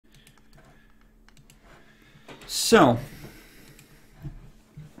So,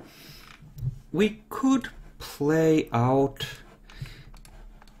 we could play out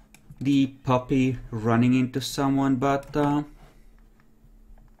the puppy running into someone, but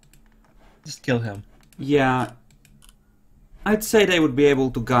Just kill him. yeah, I'd say they would be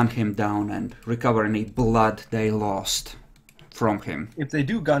able to gun him down and recover any blood they lost from him. If they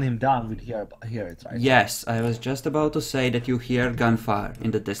do gun him down, we'd hear it, right? Yes, I was just about to say that you hear gunfire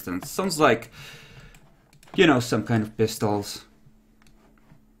in the distance. Sounds like, you know, some kind of pistols.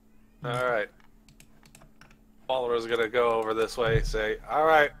 Alright. Follower's gonna go over this way, say,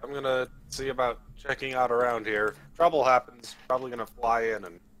 alright, I'm gonna see about checking out around here. Trouble happens, probably gonna fly in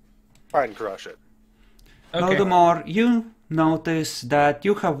and try and crush it. Okay. Furthermore, you notice that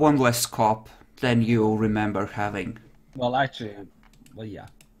you have one less cop than you remember having. Well, actually, well, yeah.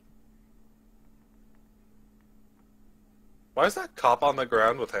 Why is that cop on the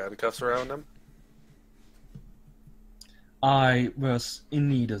ground with handcuffs around him? I was in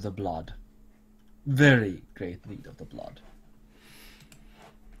need of the blood. Very great need of the blood.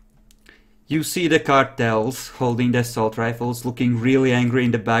 You see the cartels holding the assault rifles, looking really angry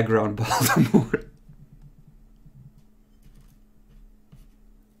in the background, Baltimore.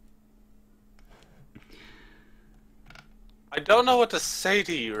 I don't know what to say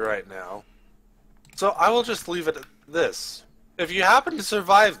to you right now. So I will just leave it at this. If you happen to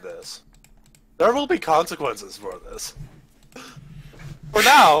survive this, there will be consequences for this. For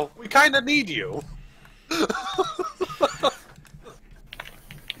now, we kinda need you.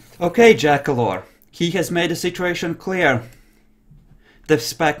 Okay, Jackalor. He has made the situation clear. The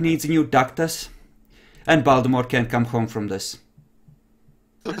spec needs a new ductus, and Baltimore can't come home from this.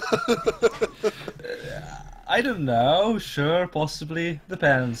 I don't know. Sure, possibly.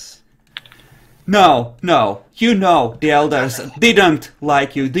 Depends. No, no. You know the elders didn't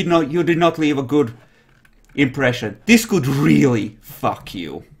like you. You did not leave a good impression. This could really fuck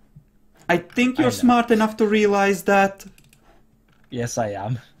you. I think you're smart enough to realize that. Yes, I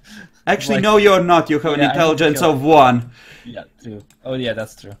am. Actually, Like- no, you're not. You have an Yeah, I intelligence feel- of 1. Yeah, true. Oh, yeah,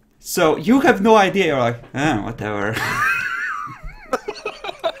 that's true. So you have no idea. You're like, whatever.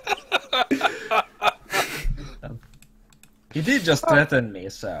 He did just threaten me,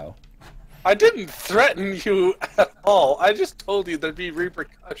 so... I didn't threaten you at all. I just told you there'd be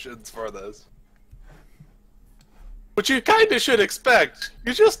repercussions for this. Which you kinda should expect.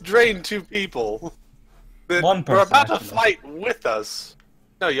 You just drained 2 people. That One were person, about to actually. fight with us.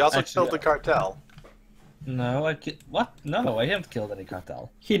 No, you also Actually, killed the cartel. No, what? No, I haven't killed any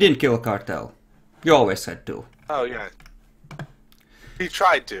cartel. He didn't kill a cartel. You always had to. Oh, yeah. He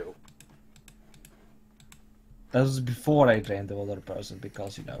tried to. That was before I drained the other person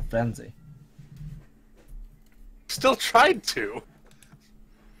because, you know, frenzy. Still tried to.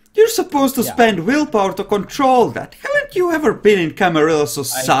 You're supposed to Yeah. spend willpower to control that. Haven't you ever been in Camarilla I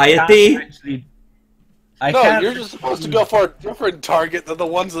society? can't actually... I No, can't... you're just supposed to go for a different target than the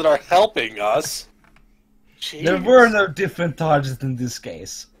ones that are helping us. Jeez. There were no different targets in this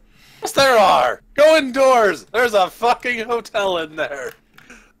case. Yes, there are! Go indoors! There's a fucking hotel in there!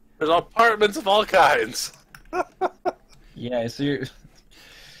 There's apartments of all kinds. Yeah, so you're...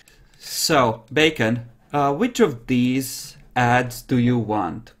 So, Bacon, which of these ads do you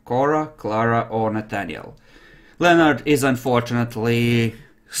want? Cora, Clara, or Nathaniel? Leonard is unfortunately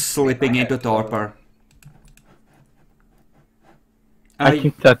slipping into torpor. I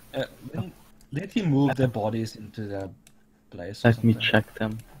think that... Did he move the bodies into the place? or Let me something? check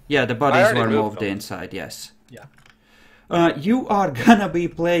them. Yeah, the I bodies already were moved moved them. inside, yes. Yeah. You are gonna be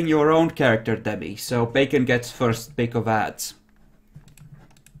playing your own character, Demmy, so Bacon gets first pick of ads.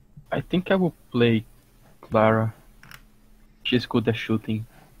 I think I will play Clara. She's good at shooting.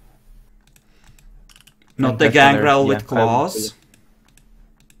 Not And the that's another- gangrel yeah, with I will claws.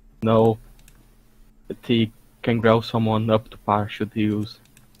 No. But he can grab someone up to parachute use.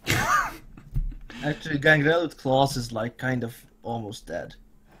 Actually, Gangrel with claws is like kind of almost dead.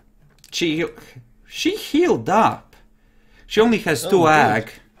 She healed up. She only has 2 Oh, good.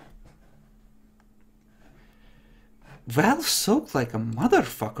 ag. Val soaked like a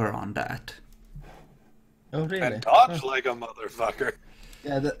motherfucker on that. Oh, really? And dodge like a motherfucker.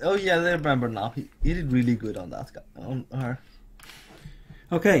 Yeah, oh yeah, I remember now. He did really good on that guy. On her.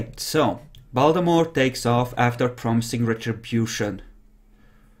 Okay, so Baltimore takes off after promising retribution.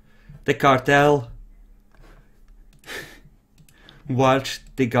 The cartel watch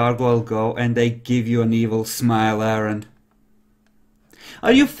the gargoyle go and they give you an evil smile, Aaron.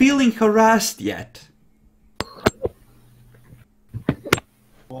 Are you feeling harassed yet?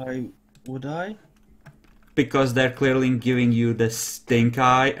 Why would I? Because they're clearly giving you the stink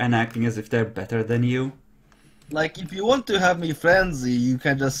eye and acting as if they're better than you. Like, if you want to have me frenzy, you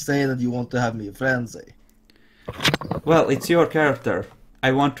can just say that you want to have me frenzy. Well, it's your character.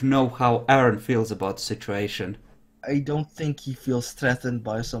 I want to know how Aaron feels about the situation. I don't think he feels threatened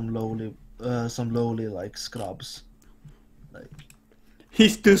by some lowly like scrubs. Like,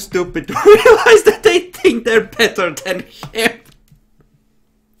 He's too stupid to realize that they think they're better than him.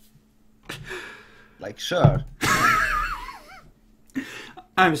 like sure.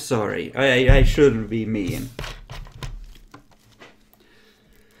 I'm sorry. I shouldn't be mean.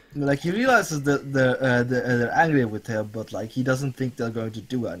 Like, he realizes that they're angry with him, but like he doesn't think they're going to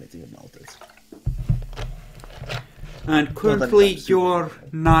do anything about it. And currently your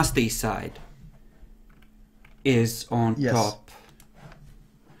nasty side is on Yes. top.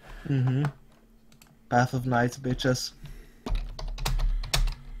 Mm-hmm. Path of Night, bitches.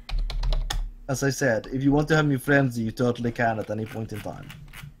 As I said, if you want to have me frenzy, you totally can at any point in time.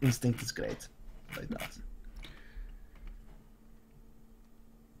 Instinct is great. Like that.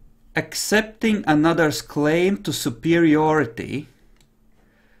 Accepting another's claim to superiority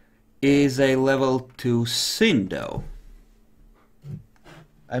is a level 2 sin, though.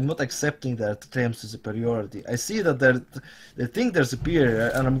 I'm not accepting their claims to superiority. I see that they think they're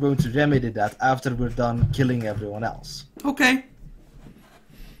superior, and I'm going to remedy that after we're done killing everyone else. Okay.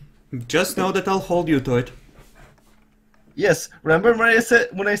 Just know that I'll hold you to it. Yes, remember when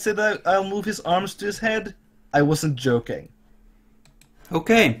I said I'll move his arms to his head? I wasn't joking.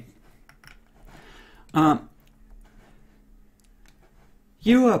 Okay.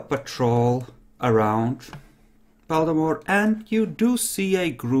 You patrol around Baltimore, and you do see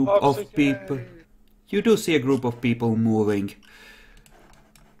a group of people. You do see a group of people moving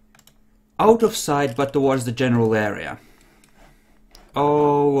out of sight, but towards the general area.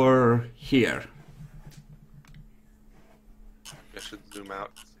 Over here. I should zoom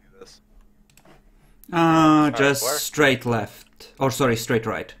out to see this. Just where? straight left. Or sorry, straight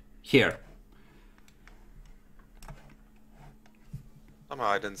right. Here. Somehow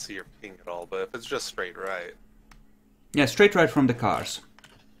I didn't see your ping at all, but if it's just straight right. Yeah, straight right from the cars.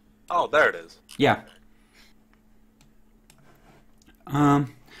 Oh, there it is. Yeah.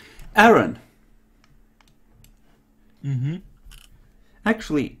 Aaron. Mm-hmm.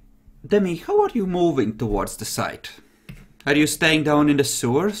 Actually, Demmy, how are you moving towards the site? Are you staying down in the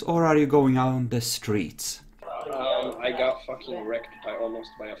sewers, or are you going out on the streets? I got fucking wrecked almost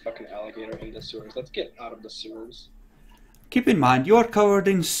by a fucking alligator in the sewers. Let's get out of the sewers. Keep in mind, you are covered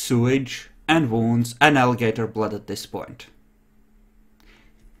in sewage and wounds and alligator blood at this point.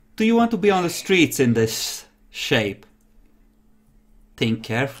 Do you want to be on the streets in this shape? Think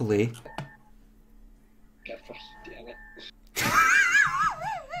carefully. God fucking damn it.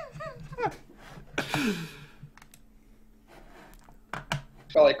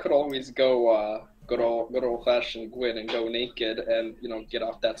 Well, I could always go, good old-fashioned Gwyn and go naked and, you know, get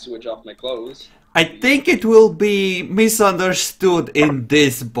off that sewage off my clothes. I think it will be misunderstood in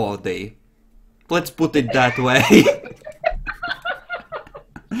this body. Let's put it that way.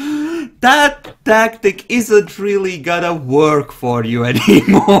 That tactic isn't really gonna work for you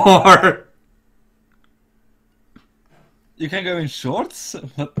anymore. You can go in shorts,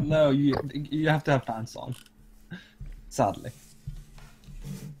 but no, you have to have pants on. Sadly.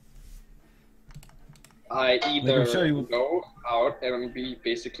 I either sure you would- go out and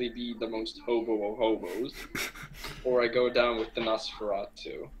basically be the most hobo of hobos, or I go down with the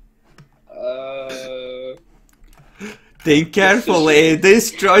Nosferatu. Think carefully,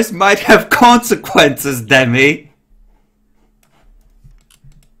 this choice might have consequences, Demmy.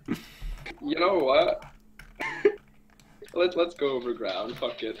 You know what? Let's go over ground.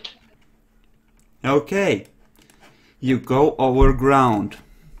 Fuck it. Okay. You go over ground.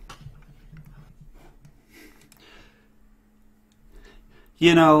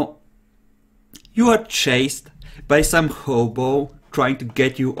 You know, you are chased by some hobo trying to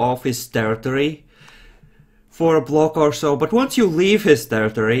get you off his territory for a block or so, but once you leave his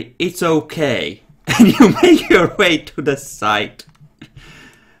territory, it's okay. And you make your way to the site.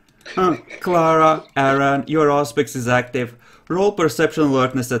 Clara, Aaron, your Auspex is active. Roll perception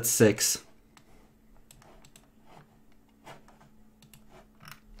alertness at 6.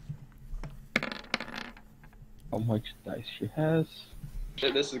 How much dice she has?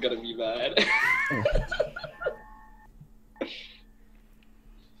 Shit, this is gonna be bad.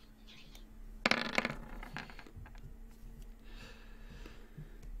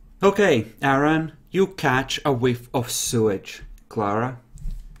 Okay, Aaron, you catch a whiff of sewage. Clara,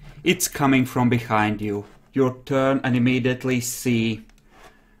 it's coming from behind you. You turn and immediately see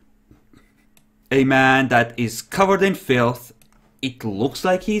a man that is covered in filth. It looks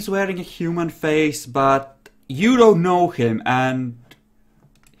like he's wearing a human face, but you don't know him, and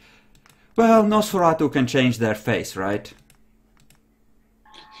well, Nosferatu can change their face, right?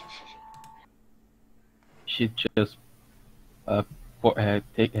 She just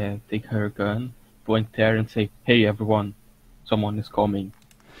take her gun, point there, and say, "Hey, everyone, someone is coming."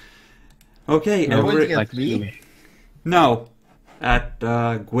 Okay, You're pointing at me? Sue. no, at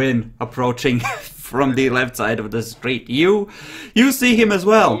Gwyn approaching from the left side of the street. You see him as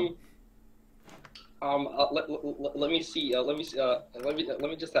well. Let me see. Let me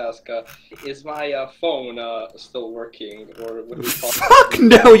just ask. Is my phone still working, or would we Fuck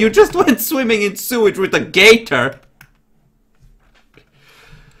no! You just went swimming in sewage with a gator.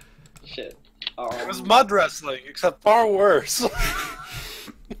 Shit. It was mud wrestling, except far worse.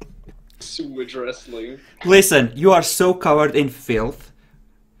 Sewage wrestling. Listen, you are so covered in filth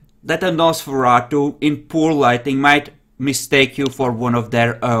that a Nosferatu in poor lighting might mistake you for one of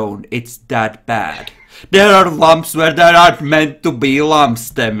their own. It's that bad. There are lumps where there aren't meant to be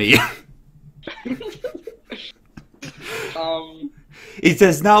lumps, Demmy. It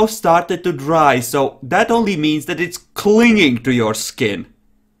has now started to dry, so that only means that it's clinging to your skin.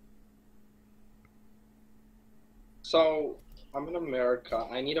 So I'm in America.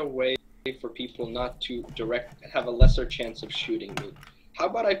 I need a way for people not to have a lesser chance of shooting me. How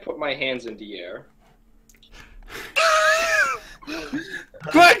about I put my hands in the air?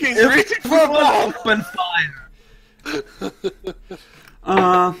 Quick, he's reaching for a bomb! Open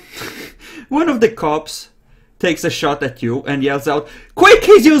fire! One of the cops takes a shot at you and yells out, "Quick,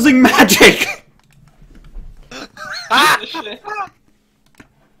 he's using magic!"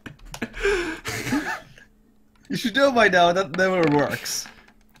 You should know by now that never works.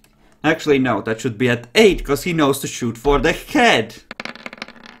 Actually, no, that should be at 8, because he knows to shoot for the head.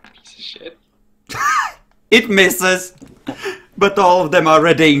 Piece of shit. It misses, but all of them are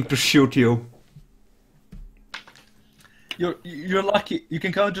readying to shoot you. You're lucky. You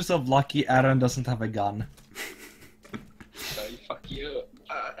can count yourself lucky Aaron doesn't have a gun. Fuck you.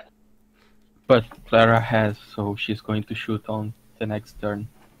 But Clara has, so she's going to shoot on the next turn.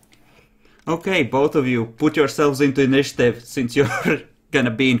 Okay, both of you, put yourselves into initiative, since you're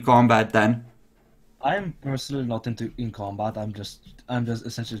gonna be in combat then. I'm personally not in combat. I'm just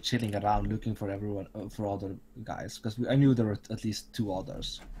essentially chilling around, looking for everyone, for other guys, because I knew there were at least 2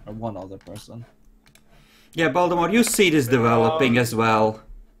 others or 1 other person. Yeah, Baltimore, you see this developing as well.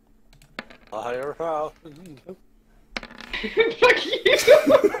 Fire out. Fuck you!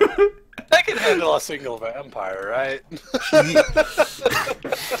 They can handle a single vampire, right?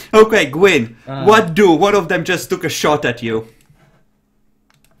 Okay, Gwyn, what do? One of them just took a shot at you.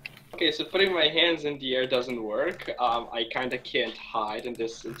 Okay, so putting my hands in the air doesn't work. I kind of can't hide in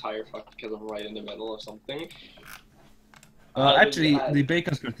this entire fuck because I'm right in the middle of something. Actually, the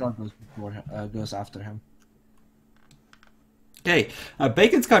Bacon's Cartel goes after him. Okay,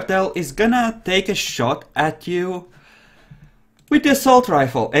 Bacon's Cartel is gonna take a shot at you with the assault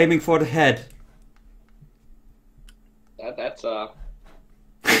rifle, aiming for the head. That's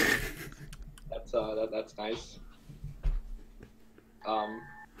nice.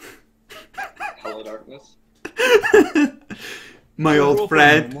 Hello, darkness. My old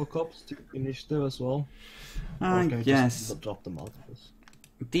friend. More cops to initiative as well. Yes. Drop the multiples.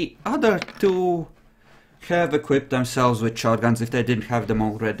 The other 2 have equipped themselves with shotguns if they didn't have them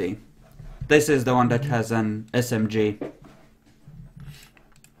already. This is the one that has an SMG.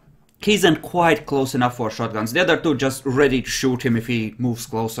 He isn't quite close enough for shotguns. The other 2 just ready to shoot him if he moves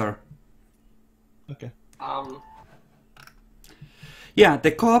closer. Okay. Yeah,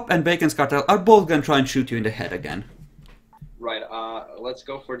 the cop and Bacon's Cartel are both gonna try and shoot you in the head again. Right. Let's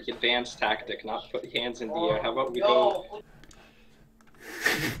go for the advanced tactic, not put hands in the air. How about we go?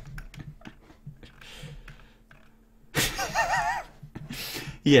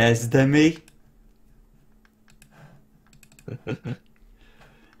 Yes, Demmy.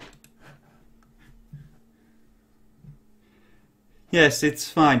 Yes, it's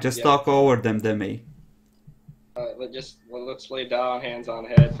fine. Just talk over them, Demmy. Let's lay down, hands on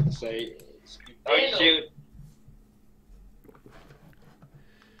head, and say, "Don't shoot."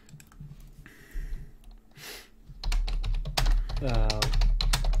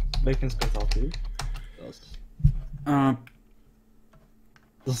 Bacon's Cartel too.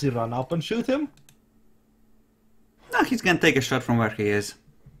 Does he run up and shoot him? No, he's gonna take a shot from where he is.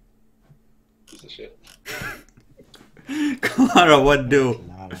 Piece of shit. Clara, what do?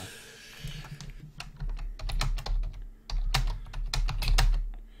 Nah.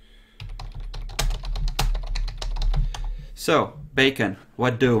 So, Bacon,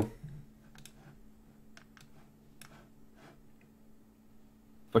 what do?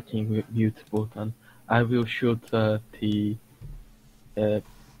 Fucking mute button. I will shoot the thing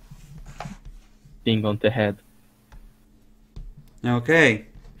on the head. Okay.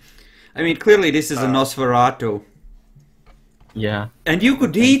 I mean, clearly this is a Nosferatu. Yeah. And you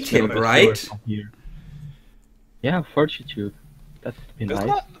could eat him, Smell the right? sewer from here. Yeah, fortitude. That's been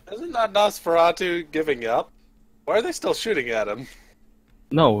nice. Isn't that Nosferatu giving up? Why are they still shooting at him?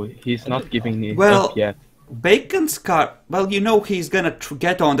 No, he's not giving it Well, up yet. Bacon's car. Well, you know he's gonna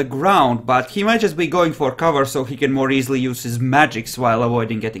get on the ground, but he might just be going for cover so he can more easily use his magics while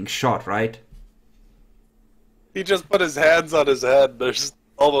avoiding getting shot, right? He just put his hands on his head. There's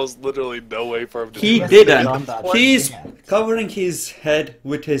almost literally no way for him to He do didn't. done that. He's Yeah. covering his head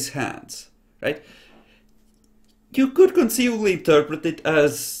with his hands, right? You could conceivably interpret it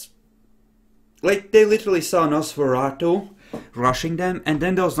as, like, they literally saw Nosferatu rushing them, and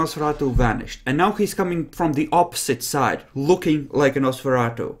then those Nosferatu vanished. And now he's coming from the opposite side, looking like a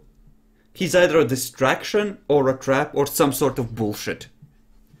Nosferatu. He's either a distraction, or a trap, or some sort of bullshit.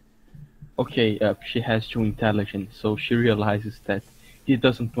 Okay, she has true intelligence, so she realizes that he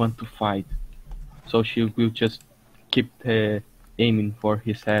doesn't want to fight. So she will just keep aiming for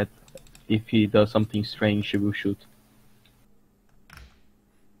his head. If he does something strange, she will shoot.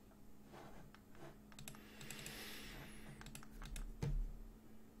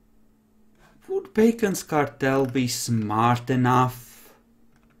 Would Bacon's cartel be smart enough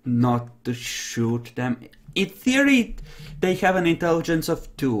not to shoot them? In theory, they have an intelligence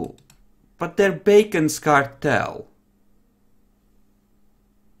of 2, but they're Bacon's cartel.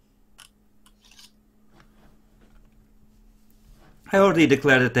 I already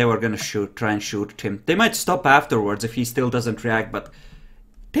declared that they were gonna try and shoot him. They might stop afterwards if he still doesn't react, but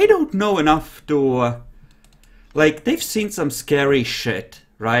they don't know enough to... like, they've seen some scary shit,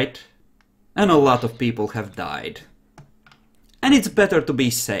 right? And a lot of people have died. And it's better to be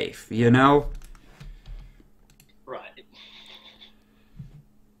safe, you know? Right.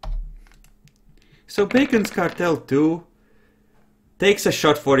 So Bacon's Cartel 2 takes a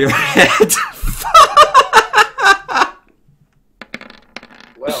shot for your head.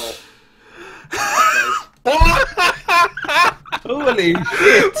 Well. Holy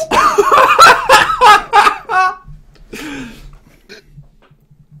shit!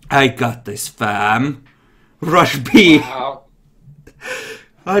 I got this, fam. Rush B. Wow.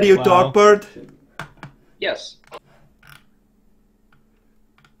 Are you Wow. torpid? Yes.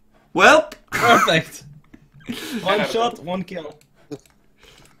 Well, Perfect! One shot, one kill.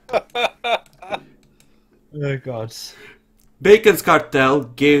 Oh god. Bacon's Cartel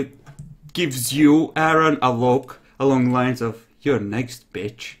gives you, Aaron, a look along lines of, "You're next,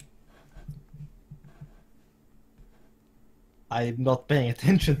 bitch." I'm not paying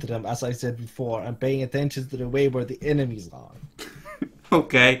attention to them, as I said before. I'm paying attention to the way where the enemies are.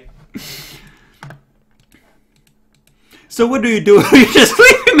 Okay. So what do? You just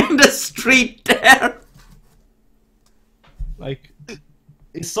leave him in the street there? Like,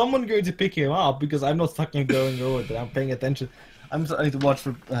 is someone going to pick him up? Because I'm not fucking going over there. I'm paying attention. I'm starting to watch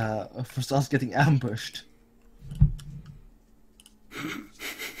for us getting ambushed.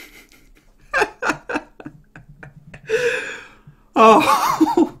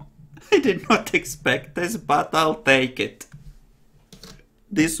 Oh, I did not expect this, but I'll take it.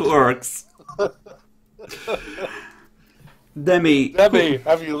 This works. Demmy,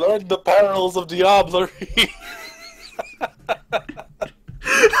 have you learned the perils of diablerie?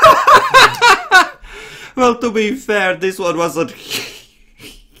 well, to be fair, this one wasn't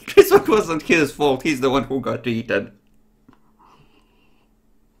his fault. He's the one who got eaten.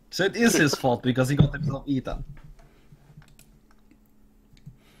 So it is his fault because he got himself eaten.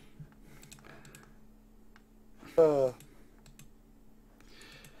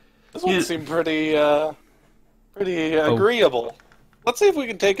 This one Yeah. seemed pretty agreeable. Let's see if we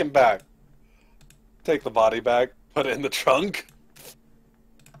can take him back. Take the body back, put it in the trunk.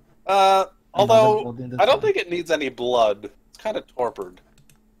 Although, I don't think it needs any blood. It's kind of torpid.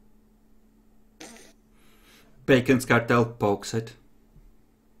 Bacon's Cartel pokes it.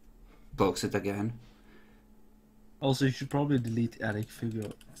 Pokes it again. Also, you should probably delete Eric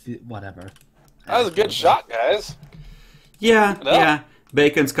whatever. That was a good shot, guys. Yeah, No. yeah.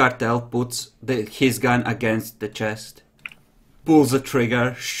 Bacon's Cartel puts his gun against the chest. Pulls the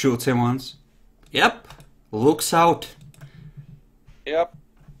trigger, shoots him once. Yep. Looks out. Yep.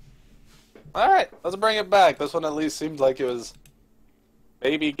 Alright, let's bring it back. This one at least seemed like it was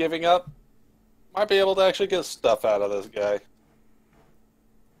maybe giving up. Might be able to actually get stuff out of this guy.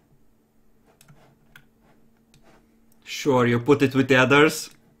 Sure, you put it with the others?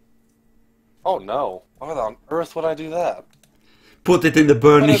 Oh no. Why on earth would I do that? Put it in the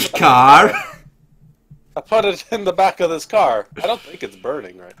burning car? I put it in the back of this car. I don't think it's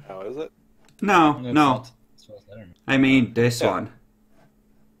burning right now, is it? No, It's no. not. As far as I don't know. I mean this Yeah. one.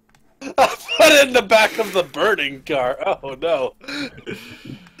 I put it in the back of the burning car. Oh no.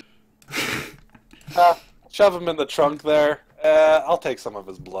 Shove him in the trunk there. I'll take some of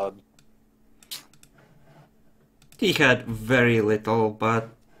his blood. He had very little, but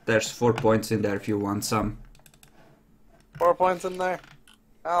there's 4 points in there if you want some. 4 points in there.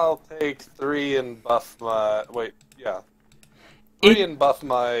 I'll take 3 and buff my... Wait, yeah. 3 and buff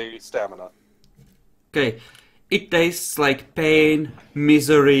my stamina. Okay. It tastes like pain,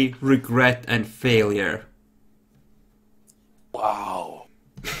 misery, regret, and failure. Wow.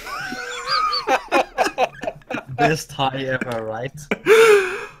 Best high ever, right?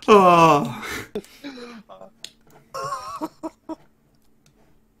 Oh.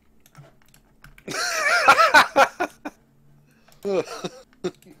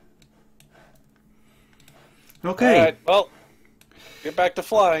 Okay. Alright, well, get back to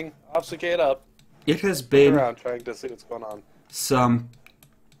flying. Obfuscate up. It has Look been around trying to see what's going on. some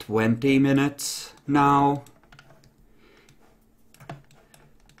 20 minutes now.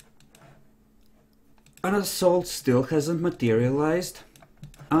 An assault still hasn't materialized.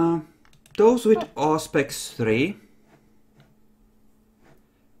 Those with Auspex 3.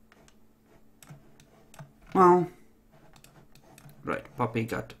 Well, right, Puppy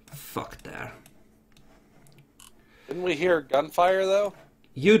got fucked there. Didn't we hear gunfire, though?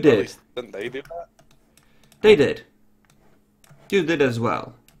 You At did. least, didn't they do that? They did. You did as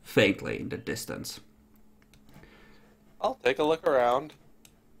well, faintly in the distance. I'll take a look around.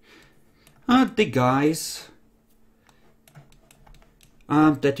 The guys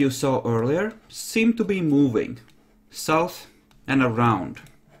that you saw earlier seem to be moving south and around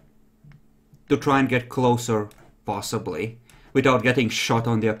to try and get closer, possibly, without getting shot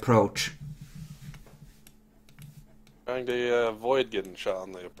on the approach. Trying to avoid getting shot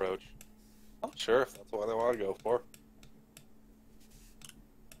on the approach. Not sure if that's what I want to go for.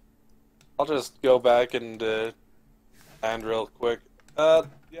 I'll just go back and land real quick.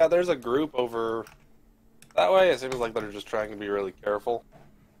 Yeah, there's a group over that way. It seems like they're just trying to be really careful.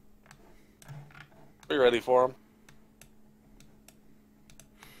 Be ready for them.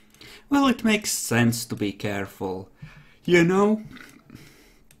 Well, it makes sense to be careful, you know?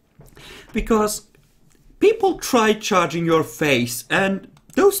 Because people try charging your face and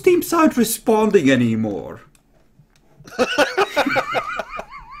those teams aren't responding anymore.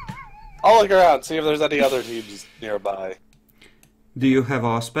 I'll look around, see if there's any other teams nearby. Do you have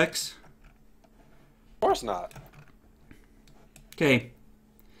Auspex? Of course not. Okay.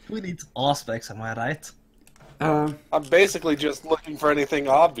 Who needs Auspex, am I right? I'm basically just looking for anything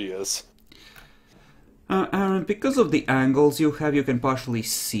obvious. Aaron, because of the angles you have, you can partially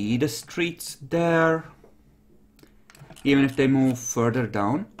see the streets there, even if they move further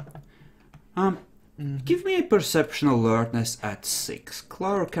down. Give me a perception alertness at 6.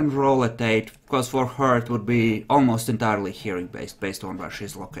 Clara can roll at 8, because for her it would be almost entirely hearing based on where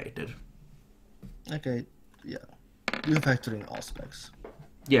she's located. Okay, yeah. You factor in Auspex.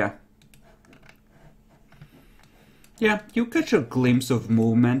 Yeah. Yeah, you catch a glimpse of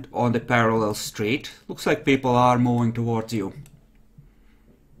movement on the parallel street. Looks like people are moving towards you.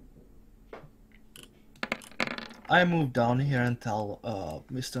 I move down here and tell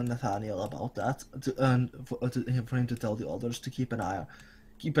Mr. Nathaniel about that, for him to tell the others to keep an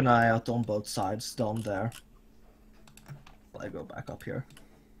eye out on both sides down there. I go back up here.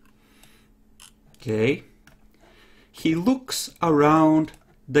 Okay. He looks around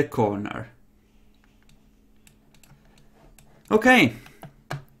the corner. Okay.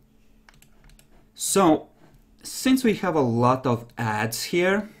 So, since we have a lot of ads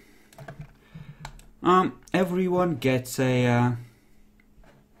here, everyone gets a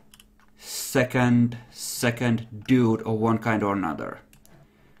second dude of one kind or another.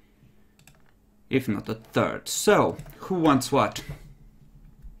 If not a third. So, who wants what?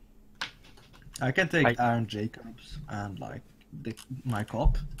 I can take Aaron Jacobs and my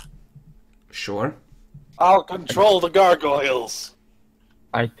cop. Sure. I'll control the gargoyles.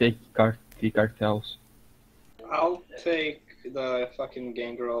 I take the cartels. I'll take the fucking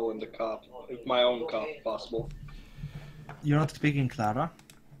gangrel and the cop. My own cop, if possible. You're not speaking Clara?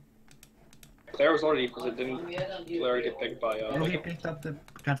 Claire was already, because it didn't Claire get picked by No, he picked up the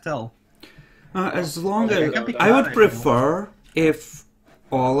cartel. As long Okay, as can be I would Clara if you prefer if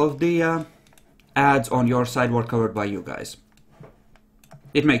all of the ads on your side were covered by you guys.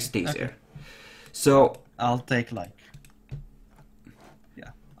 It makes it easier. Okay. So I'll take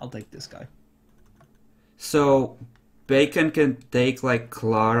I'll take this guy. So Bacon can take like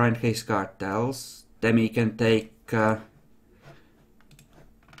Clara and his cartels. Demmy can take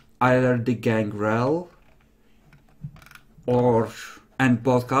either the Gangrel and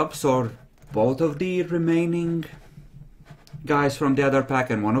both cops, or both of the remaining guys from the other pack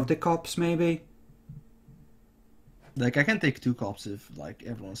and one of the cops, maybe. Like, I can take 2 cops if, like,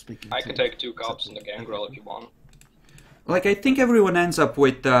 everyone's speaking. I can take 2 cops and the gangrel if you want. Like, I think everyone ends up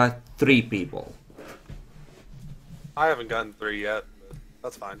with 3 people. I haven't gotten 3 yet, but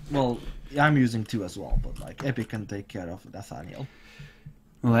that's fine. Well, I'm using 2 as well, but, like, Epic can take care of Nathaniel.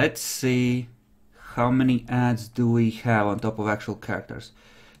 Let's see how many ads do we have on top of actual characters.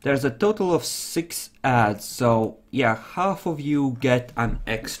 There's a total of 6 ads, so yeah, half of you get an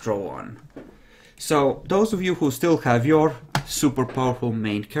extra one. So those of you who still have your super powerful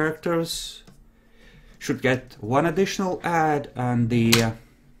main characters should get 1 additional ad, and the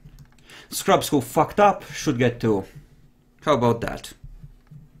scrubs who fucked up should get 2. How about that?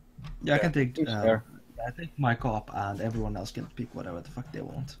 Yeah, I can take. fair. I think my cop and everyone else can pick whatever the fuck they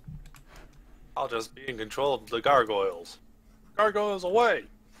want. I'll just be in control of the gargoyles. Gargoyles away!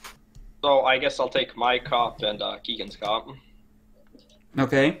 So I guess I'll take my cop and Keegan's cop.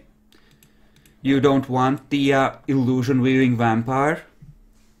 Okay. You don't want the illusion weaving vampire?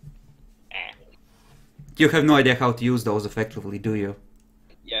 You have no idea how to use those effectively, do you?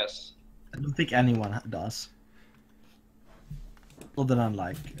 Yes. I don't think anyone does. Other than,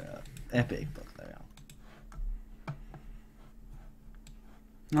 like, Epic, but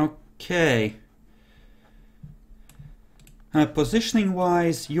yeah. Okay. Positioning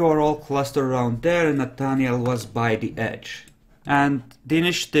wise, you are all clustered around there, and Nathaniel was by the edge. And the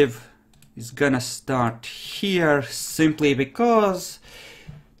initiative is gonna start here simply because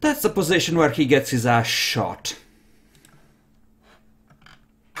that's the position where he gets his ass shot.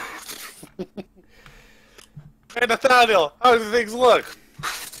 Hey Nathaniel, how do things look?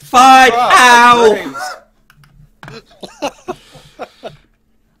 Fight! Ah, Ow!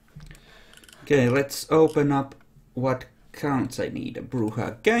 Okay, let's open up what counts. I need a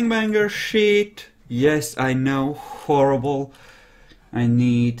Bruja Gangbanger sheet. Yes, I know, horrible. I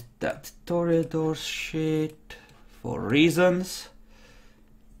need that Toreador sheet for reasons.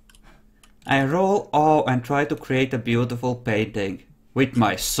 I roll O and try to create a beautiful painting with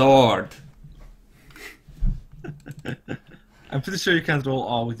my sword. I'm pretty sure you can't roll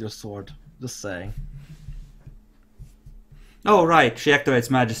all with your sword. Just saying. Oh right, she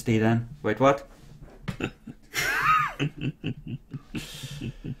activates Majesty then. Wait, what?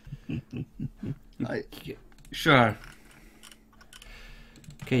 Sure.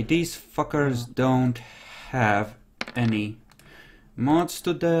 Okay, these fuckers don't have any mods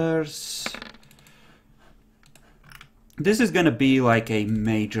to theirs. This is gonna be like a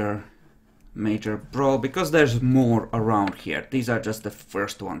major brawl because there's more around here. These are just the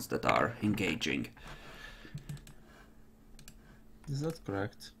first ones that are engaging. Is that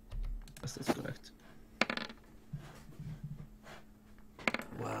correct? Yes, that's correct.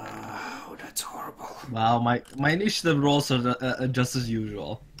 Wow, that's horrible. Wow, my initiative rolls are just as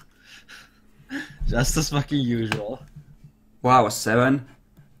usual. Just as fucking usual. Wow, a 7?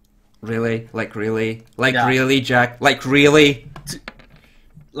 Really? Like really? Like Yeah. really, Jack? Like really?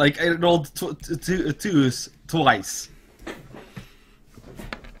 Like, I rolled twos twice.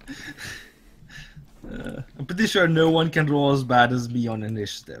 I'm pretty sure no one can roll as bad as me on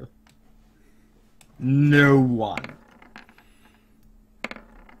initiative. No one.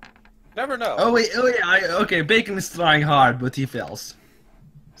 Never know. Oh wait, oh yeah, okay, Bacon is trying hard, but he fails.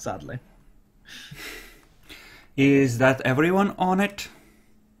 Sadly. Is that everyone on it?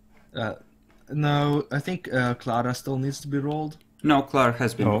 No, I think Clara still needs to be rolled. No, Clark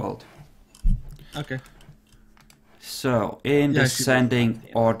has been No. rolled. Okay. So, in Yeah, she descending was,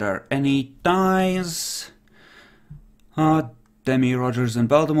 yeah. order, any ties? Demmy, Rogers, and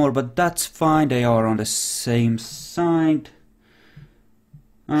Baltimore, but that's fine, they are on the same side.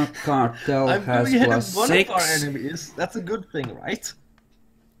 Cartel has we hit plus one 6. of our enemies. That's a good thing, right?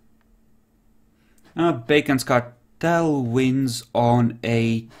 Bacon's Cartel wins on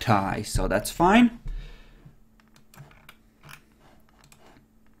a tie, so that's fine.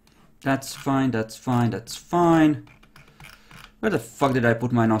 That's fine, that's fine, that's fine. Where the fuck did I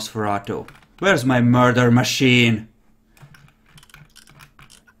put my Nosferatu? Where's my murder machine?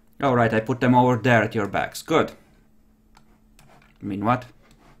 Oh right, I put them over there at your backs. Good. I mean, what?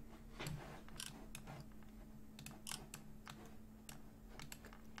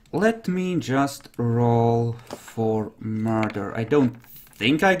 Let me just roll for murder. I don't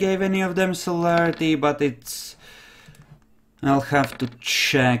think I gave any of them celerity, but it's... I'll have to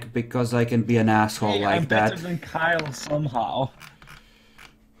check because I can be an asshole Hey, like I'm that. better than Kyle somehow.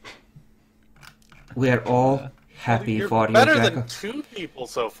 We're all happy You're for you, better Jack. than 2 people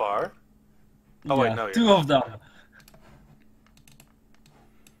so far. Oh wait, no, you're 2 not. of them.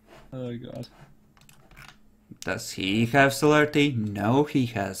 Oh god. Does he have celerity? No, he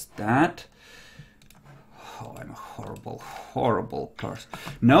has that. Oh, I'm a horrible, horrible person.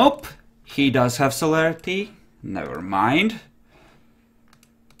 Nope, he does have celerity. Never mind.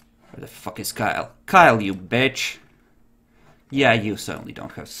 Where the fuck is Kyle? Kyle, you bitch. Yeah, you certainly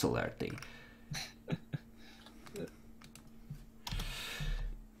don't have celerity.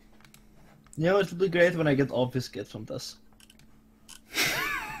 You know, it'll be great when I get obfuscate from this.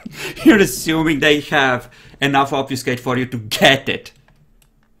 You're assuming they have enough obfuscate for you to get it.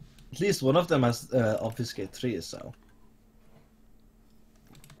 At least one of them has obfuscate 3, so.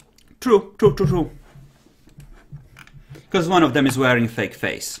 True. Because one of them is wearing fake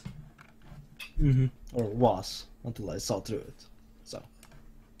face. Or was, until I saw through it. So.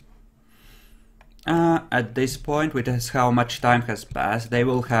 At this point, with how much time has passed, they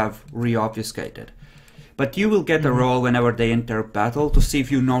will have re-obfuscated. But you will get a roll whenever they enter battle to see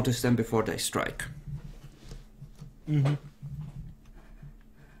if you notice them before they strike.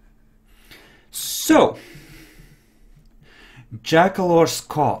 So, Jackalor's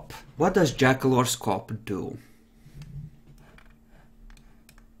Cop. What does Jackalor's Cop do?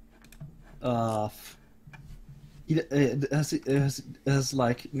 Has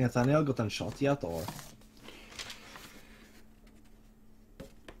like Nathaniel gotten shot yet, or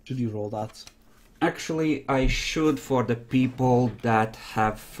should you roll that? Actually, I should for the people that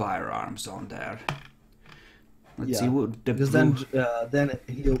have firearms on there. Let's see. Because then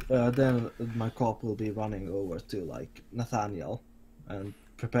my cop will be running over to like Nathaniel and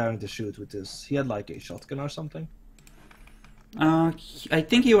preparing to shoot with his. He had like a shotgun or something. I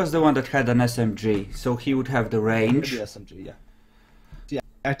think he was the one that had an SMG, so he would have the range. Maybe SMG, yeah. Yeah,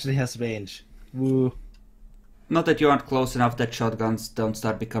 actually has range. Woo. Not that you aren't close enough that shotguns don't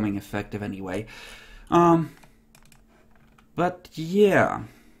start becoming effective anyway. But yeah.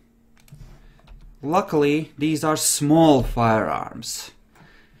 Luckily, these are small firearms.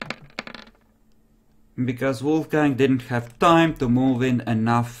 Because Wolfgang didn't have time to move in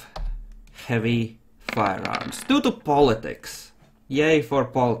enough heavy firearms. Due to politics. Yay for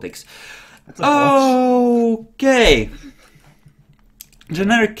politics. Okay.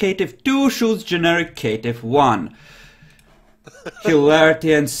 Generic cative 2 shoots generic cative 1.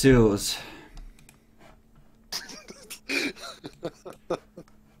 Hilarity ensues.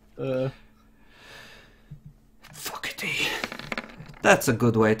 Fuckity. That's a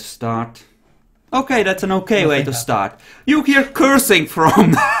good way to start. Okay, that's an okay way to start. You hear cursing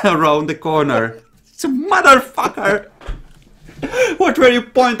from around the corner. It's a motherfucker! What were you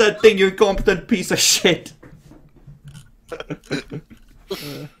point that thing, you incompetent piece of shit?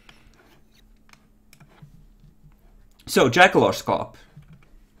 So, Jackalor's Cop.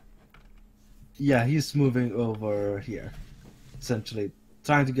 Yeah, he's moving over here. Essentially,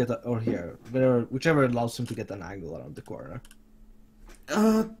 trying to get or here, whichever allows him to get an angle around the corner.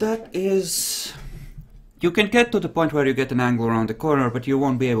 That is... You can get to the point where you get an angle around the corner, but you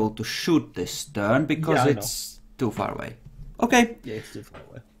won't be able to shoot this turn because it's too far away. Okay. Yeah, it's too far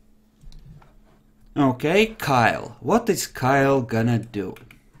away. Okay, Kyle. What is Kyle gonna do?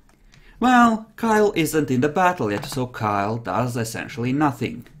 Well, Kyle isn't in the battle yet, so Kyle does essentially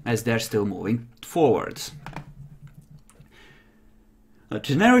nothing, as they're still moving forwards. A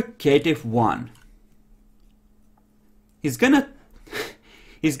generic cative 1. He's gonna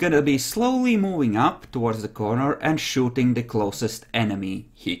be slowly moving up towards the corner and shooting the closest enemy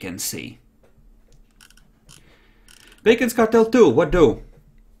he can see. Bacon's Cartel 2, what do?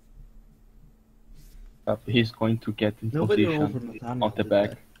 He's going to get in position on the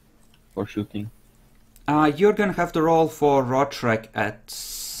back for shooting. You're gonna have to roll for Rotrek at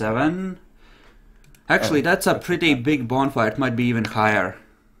 7. Actually, that's a pretty big bonfire. It might be even higher.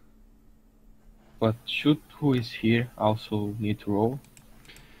 But shoot who is here also need to roll.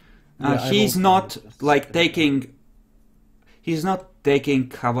 He's not like taking. He's not taking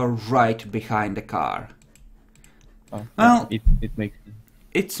cover right behind the car. Well, it makes.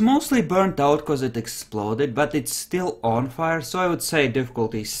 It's mostly burnt out because it exploded, but it's still on fire, so I would say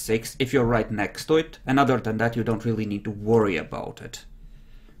difficulty 6 if you're right next to it, and other than that you don't really need to worry about it.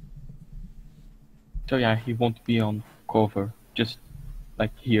 So yeah, he won't be on cover, just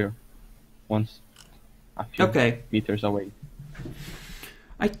like here, once a few meters away.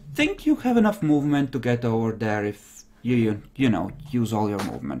 I think you have enough movement to get over there if you know, use all your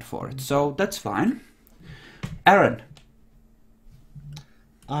movement for it, so that's fine. Aaron.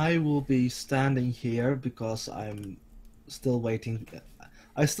 I will be standing here because I'm still waiting.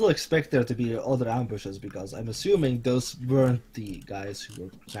 I still expect there to be other ambushes because I'm assuming those weren't the guys who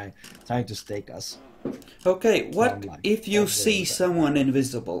were trying to stake us. Okay, what Like, if you all the way see over there. someone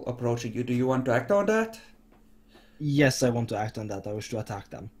invisible approaching you? Do you want to act on that? Yes, I want to act on that. I wish to attack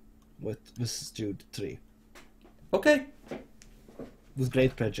them with Jude 3 Okay. with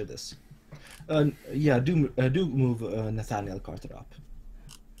great prejudice. Yeah, do move Nathaniel Carter up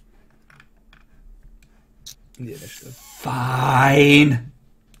in the initiative. Fine.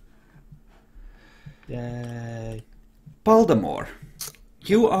 Yay! Baltimore,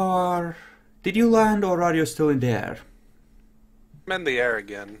 you are... Did you land or are you still in the air? I'm in the air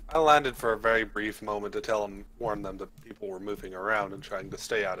again. I landed for a very brief moment to warn them that people were moving around and trying to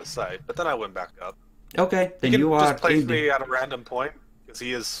stay out of sight, but then I went back up. Okay, then You you can are just place in the... me at a random point, because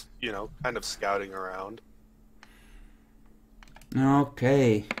he is, you know, kind of scouting around.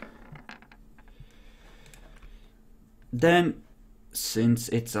 Okay. Then, since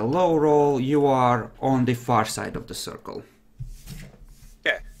it's a low roll, you are on the far side of the circle.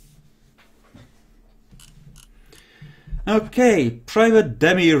 Okay. Okay, Private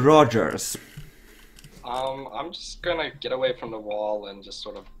Demmy Rogers. I'm just gonna get away from the wall and just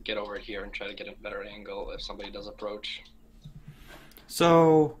sort of get over here and try to get a better angle if somebody does approach.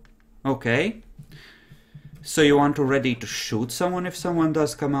 So, okay. So you want to ready to shoot someone if someone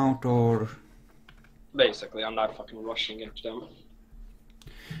does come out, or... Basically, I'm not fucking rushing into them.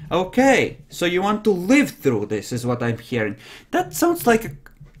 Okay, so you want to live through this, is what I'm hearing. That sounds like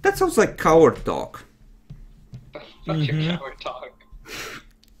coward talk. Fuck your coward talk.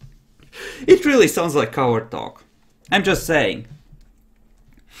 It really sounds like coward talk. I'm just saying.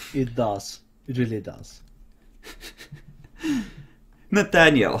 It does. It really does.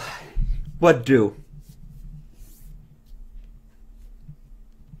 Nathaniel, what do?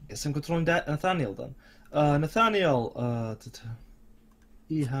 Yes, I'm controlling that Nathaniel then. Nathaniel,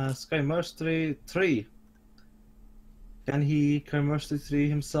 he has Chimers 3. Can he Chimers 3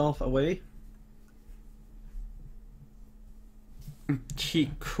 himself away? He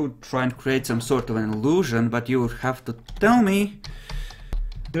could try and create some sort of an illusion, but you would have to tell me.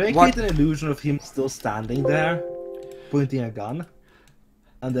 Can I What? create an illusion of him still standing there, pointing a gun,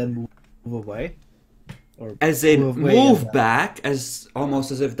 and then move away? Or As in, away move and back, as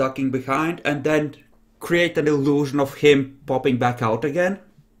almost as if ducking behind, and then create an illusion of him popping back out again?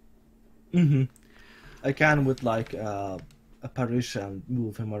 Mm-hmm. I can with like a apparition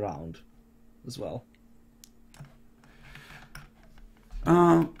move him around as well.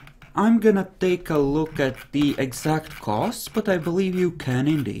 I'm gonna take a look at the exact costs, but I believe you can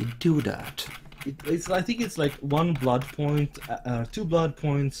indeed do that. I think it's like 1 blood point, 2 blood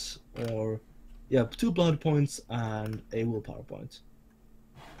points, or yeah, 2 blood points and a willpower point.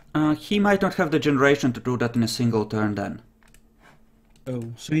 He might not have the generation to do that in a single turn then. Oh,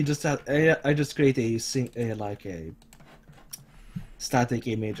 so he just had. I just create a static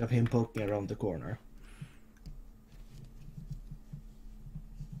image of him poking around the corner.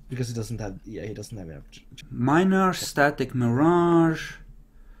 Because he doesn't have. Yeah, he doesn't have enough. Minor static mirage.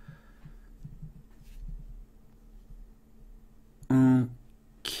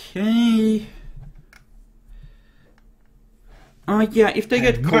 Okay. Yeah, if they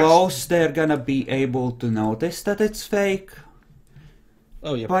get close, they're gonna be able to notice that it's fake.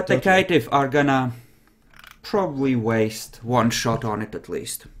 Oh yeah. But the totally. caitiff are gonna probably waste 1 shot on it at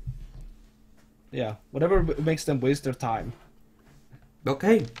least. Yeah, whatever makes them waste their time.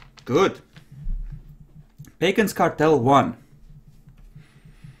 Okay, good. Bacon's Cartel 1.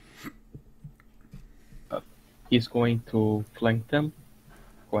 He's going to flank them,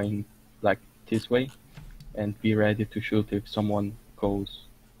 going like this way, and be ready to shoot if someone goes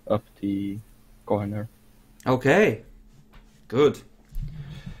up the corner. Okay, good.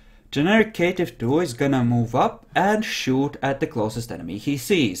 Generic Caitiff 2 is gonna move up and shoot at the closest enemy he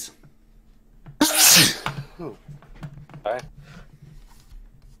sees. Okay.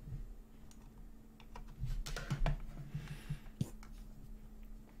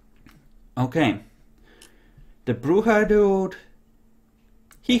 Okay. The Bruja dude,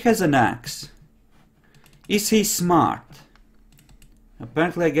 he has an axe. Is he smart?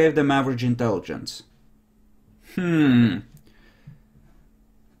 Apparently I gave them average intelligence.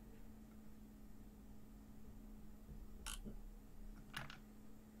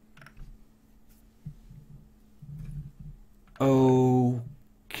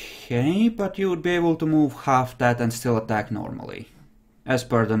 Okay, but you would be able to move half that and still attack normally, as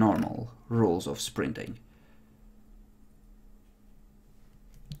per the normal rules of sprinting.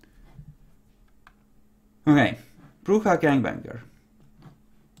 Okay, Bruja Gangbanger.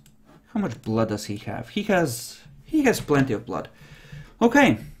 How much blood does he have? He has plenty of blood.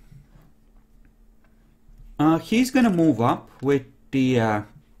 Okay. He's gonna move up with the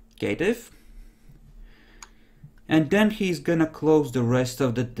cative. And then he's gonna close the rest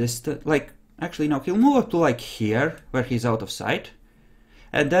of the distance. Like, actually, no, he'll move up to like here, where he's out of sight.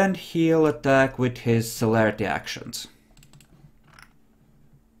 And then he'll attack with his celerity actions.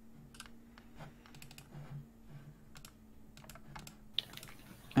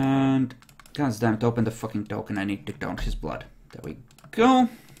 And, goddammit, open the fucking token. I need to count his blood. There we go.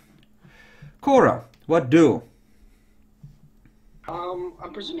 Cora, what do?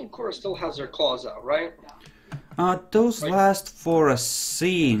 I'm presuming Cora still has her claws out, right? Those Right. last for a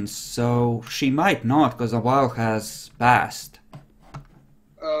scene, so she might not, because a while has passed.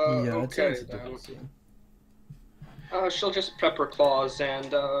 Yeah, it's okay. a different scene. She'll just prep her claws,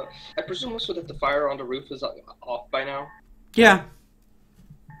 and I presume also that the fire on the roof is off by now. Yeah,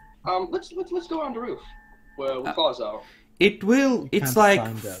 Let's go on the roof with claws out. it will. You It's can't like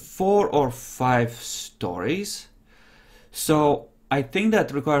climb them. 4 or 5 stories, so I think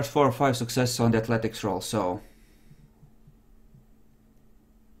that requires 4 or 5 successes on the athletics roll. So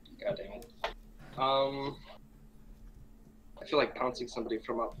God damn it. I feel like pouncing somebody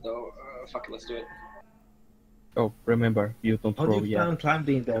from up though. Fuck it, let's do it. Oh, remember, you don't How do roll you yet. plan on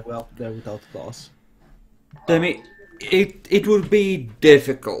climbing there, there without claws? Demmy, it would be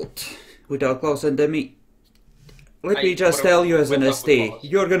difficult without claws, and Demmy, let me just tell you as an without ST, claws.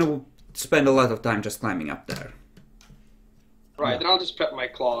 you're gonna spend a lot of time just climbing up there. Right, then I'll just prep my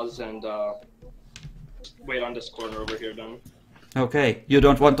claws and wait on this corner over here then. Okay, you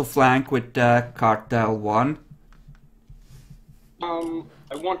don't want to flank with Cartel 1? I'm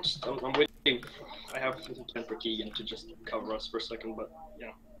waiting. I have a plan for Keegan to just cover us for a second, but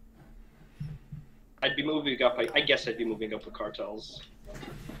yeah. I'd be moving up. I guess I'd be moving up with cartels.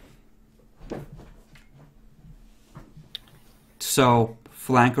 So,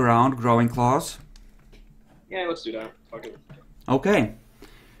 flank around, growing claws? Yeah, let's do that. Fuck it. Okay.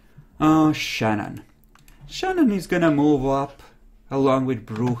 Shannon. Shannon is gonna move up along with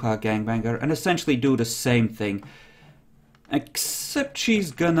Bruja Gangbanger and essentially do the same thing. Except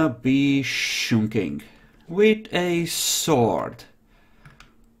she's gonna be shunking with a sword.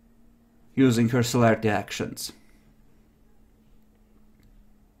 Using her celerity actions.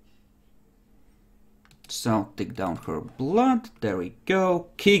 So, take down her blood. There we go.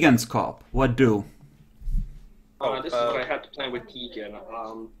 Keegan's cop. What do? This is what I had to plan with Keegan.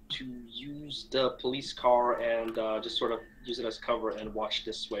 To use the police car and just sort of use it as cover and watch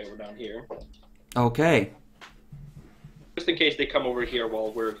this way over down here. Okay. Just in case they come over here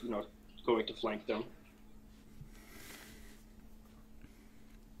while we're, going to flank them.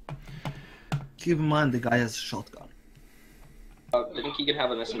 Keep in mind the guy has a shotgun. Didn't Keegan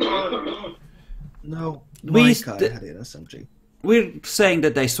have an SMG? No, We my st- guy had an SMG. We're saying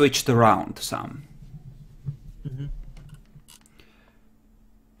that they switched around some. Mm-hmm.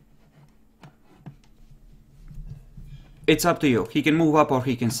 It's up to you. He can move up or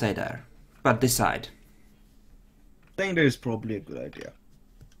he can stay there. But decide. I think that is probably a good idea.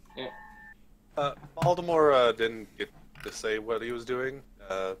 Baltimore didn't get to say what he was doing.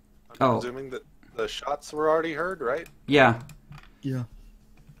 I'm presuming that the shots were already heard, right? Yeah. Yeah.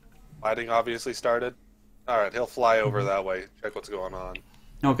 Fighting obviously started. Alright, he'll fly over that way, check what's going on.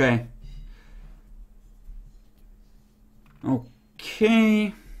 Okay.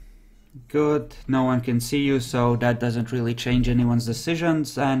 Okay. Good. No one can see you, so that doesn't really change anyone's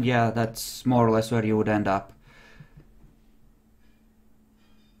decisions. And yeah, that's more or less where you would end up.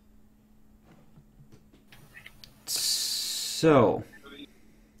 So...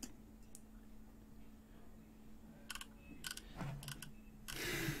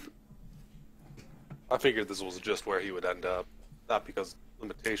 I figured this was just where he would end up. Not because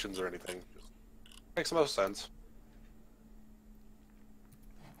limitations or anything. Just makes the most sense.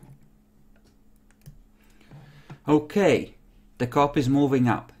 Okay, the cop is moving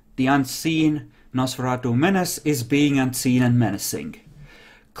up. The unseen Nosferatu menace is being unseen and menacing.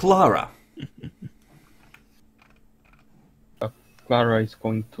 Clara. Clara is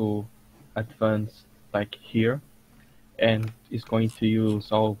going to advance like here and is going to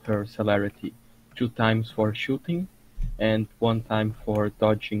use all her celerity. 2 times for shooting and 1 time for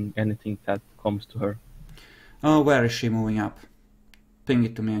dodging anything that comes to her. Oh, where is she moving up? Ping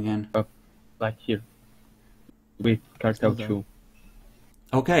it to me again. Like here. With Cartel Okay. 2.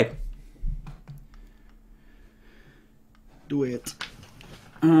 Okay. Do it.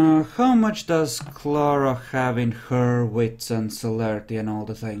 How much does Clara have in her wits and celerity and all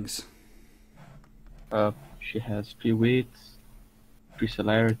the things? She has 3 wits, 3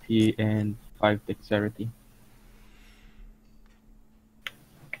 celerity, and 5 dexterity.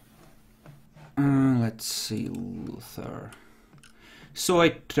 Let's see, Luther. So a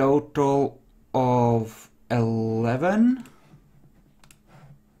total of 11.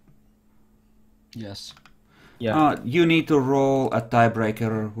 Yes. Yeah. You need to roll a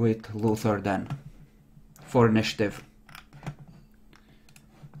tiebreaker with Luther then for initiative.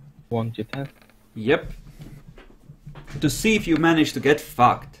 Won't you have? Yep. To see if you manage to get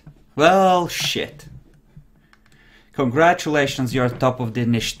fucked. Well, shit. Congratulations, you're top of the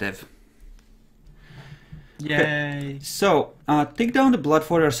initiative. Yay! So, take down the blood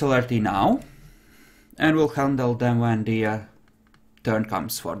for your celerity now, and we'll handle them when the turn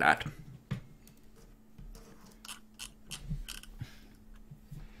comes for that.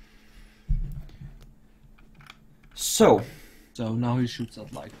 So now he shoots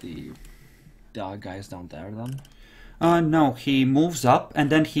at like the guys down there then. No, he moves up and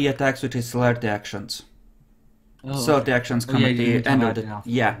then he attacks with his celerity actions. Oh, Celerity actions come at the end of the...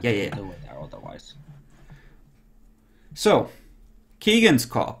 Yeah. Do it there otherwise. So, Keegan's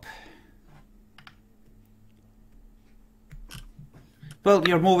cop. Well,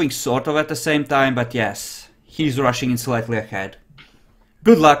 you're moving sort of at the same time, but yes, he's rushing in slightly ahead.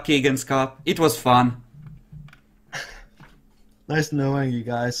 Good luck, Keegan's cop. It was fun. Nice knowing you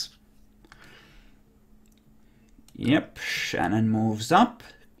guys. Yep, Shannon moves up.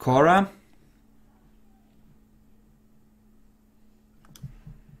 Cora.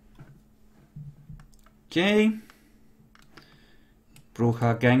 Okay.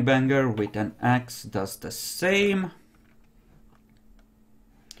 Bruja Gangbanger with an axe does the same.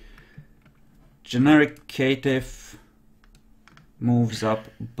 Generic Caitiff moves up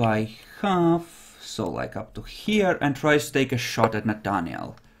by half, so like up to here, and tries to take a shot at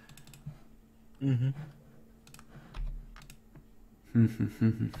Nathaniel. Mm-hmm.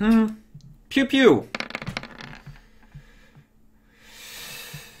 Pew pew!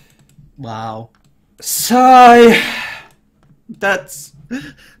 Wow. Sigh! That's...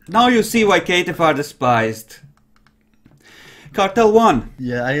 Now you see why Caitiff are despised. Cartel 1.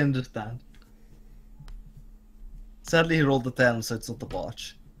 Yeah, I understand. Sadly, he rolled the 10, so it's not the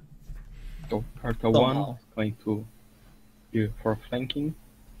botch. So Carter Somehow. 1 is going to be for flanking.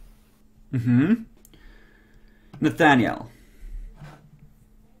 Nathaniel.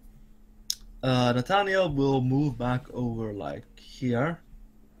 Nathaniel will move back over like here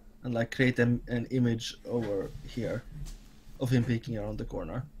and like create an image over here of him peeking around the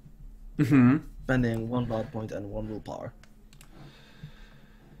corner, spending 1 blood point and 1 willpower.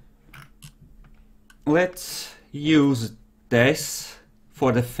 Let's use this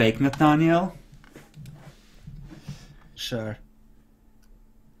for the fake Nathaniel. Sure.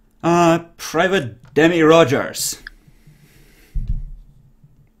 Private Demmy Rogers.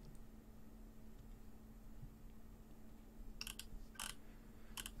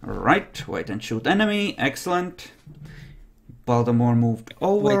 Right, wait and shoot enemy, excellent. Baltimore moved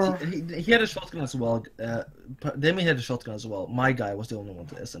over. Wait, he had a shotgun as well. Demmy had a shotgun as well. My guy was the only one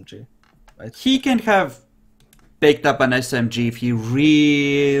with the SMG. Right? He can have picked up an SMG if he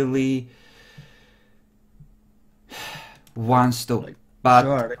really wants to. But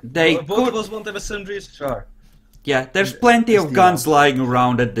Sure. they Both could... of us want to have SMGs? Sure. Yeah, there's plenty It's of the guns option. lying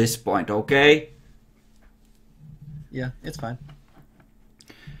around at this point, okay? Yeah, it's fine.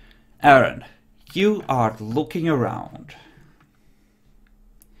 Aaron, you are looking around.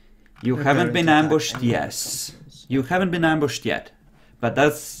 You haven't Preparing been to attack ambushed, anyone that yes. comes. You haven't been ambushed yet. But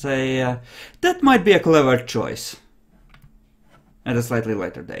that's a... that might be a clever choice. At a slightly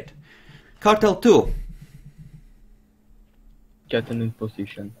later date. Cartel 2. Getting in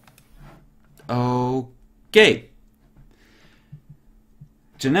position. Okay.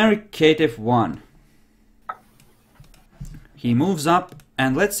 Generic Caitiff 1. He moves up,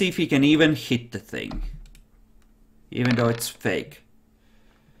 and let's see if he can even hit the thing. Even though it's fake.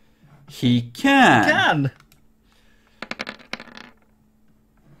 He can! Can!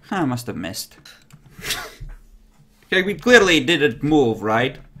 I must have missed. Okay, we clearly didn't move,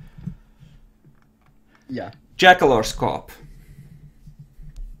 right? Yeah. Jackalor's cop.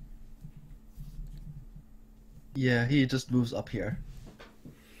 Yeah, he just moves up here.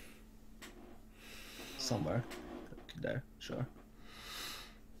 Somewhere. There, sure.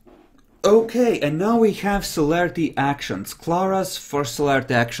 Okay, and now we have celerity actions. Clara's first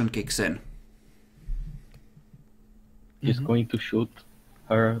celerity action kicks in. He's going to shoot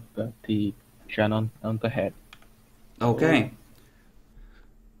her, but the Shannon on the head. Okay.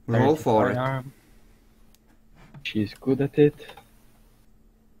 Roll for it. Firearm. She's good at it.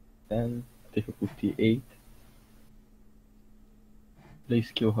 Then difficulty 8.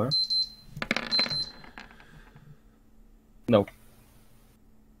 Please kill her. No.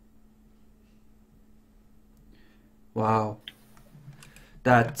 Wow.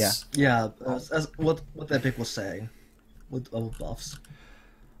 That's... Yeah, as what Epic was saying with buffs.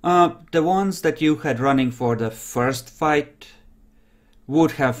 The ones that you had running for the first fight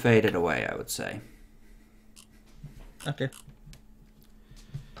would have faded away, I would say. Okay.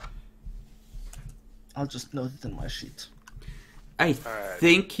 I'll just note it in my sheet. I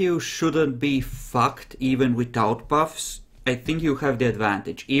think you shouldn't be fucked even without buffs. I think you have the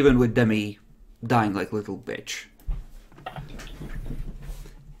advantage, even with Demmy dying like little bitch.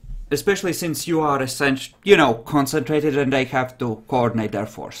 Especially since you are essentially, you know, concentrated and they have to coordinate their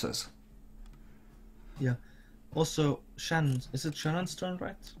forces. Yeah. Also, is it Shannon's turn,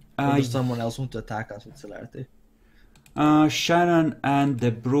 right? Or does someone else want to attack us with celerity? Shannon and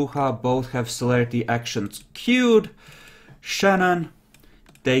the Bruja both have celerity actions queued. Shannon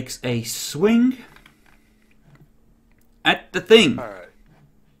takes a swing at the thing. Alright.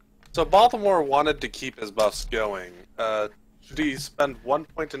 So Baltimore wanted to keep his buffs going. Should he spend 1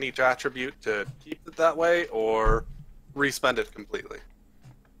 point in each attribute to keep it that way, or respend it completely?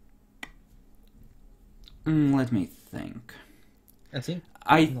 Let me think. I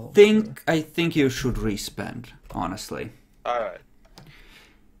think I think you should respend, honestly. Alright.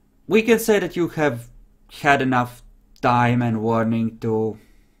 We can say that you have had enough time and warning to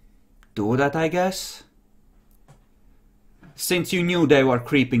do that, I guess. Since you knew they were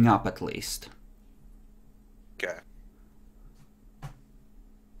creeping up at least. Okay.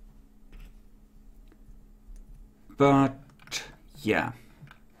 But, yeah.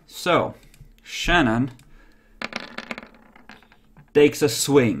 So, Shannon takes a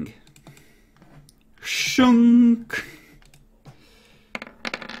swing. Shunk!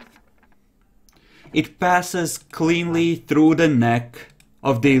 It passes cleanly through the neck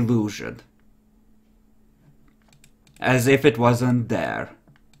of the illusion. As if it wasn't there.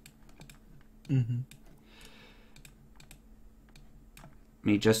 Mm-hmm. Let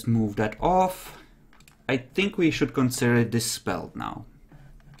me just move that off. I think we should consider it dispelled now.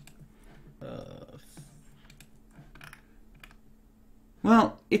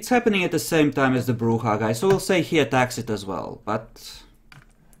 Well, it's happening at the same time as the Bruja guy, so we'll say he attacks it as well, but...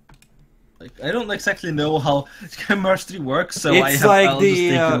 Like, I don't exactly know how Merge 3 works, so it's I'll just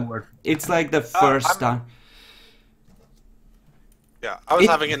take your word. It's like the first time. Yeah, I was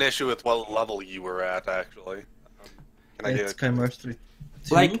having an issue with what level you were at, actually. Can I It's get Merge 3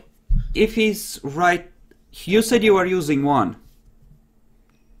 2? Like, if he's right... You said you were using 1.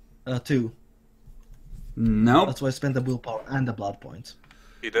 2. Nope. That's why I spent the willpower and the blood point.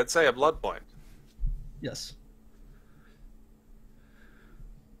 He did say a blood point. Yes.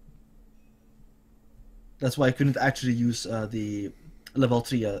 That's why I couldn't actually use the level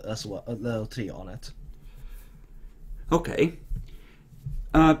 3 as well, level 3 on it. Okay.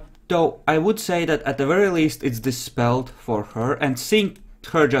 Though I would say that at the very least it's dispelled for her, and seeing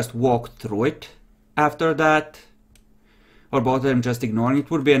her just walk through it after that, or both of them just ignoring it,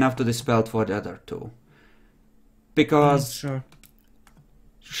 would be enough to dispel it for the other two. Because Sure.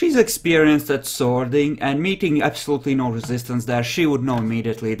 she's experienced at swording, and meeting absolutely no resistance there, she would know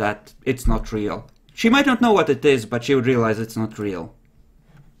immediately that it's not real. She might not know what it is, but she would realize it's not real.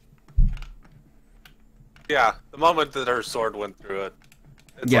 Yeah, the moment that her sword went through it,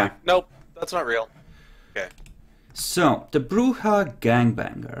 it's Yeah. like, nope, that's not real. Okay. So, the Bruja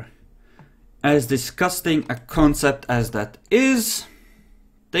Gangbanger, as disgusting a concept as that is,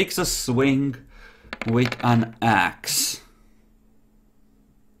 takes a swing with an axe.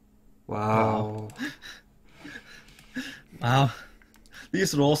 Wow. Wow.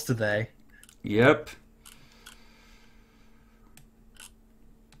 These rolls today. Yep.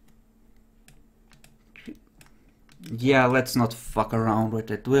 Yeah, let's not fuck around with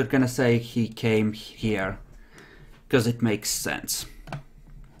it. We're gonna say he came here. Because it makes sense.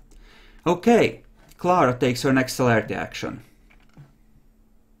 Okay. Clara takes her next celerity action.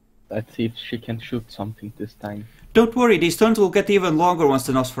 Let's see if she can shoot something this time. Don't worry, these turns will get even longer once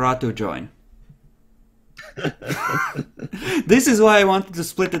the Nosferatu join. This is why I wanted to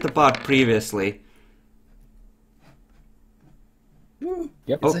split it apart previously.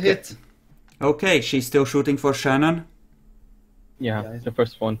 Yep. It's a hit. Okay, she's still shooting for Shannon. Yeah, the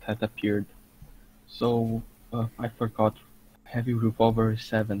first one had appeared. So, I forgot. Heavy revolver is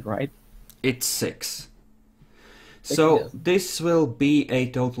 7, right? It's 6. So, yes. this will be a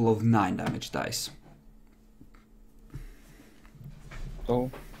total of 9 damage dice. So,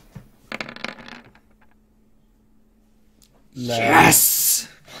 Yes!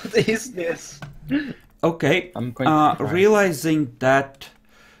 What is this? Okay, I'm going to try. realizing that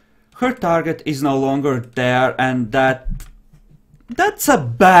her target is no longer there and that's a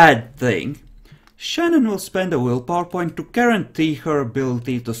bad thing. Shannon will spend a willpower point to guarantee her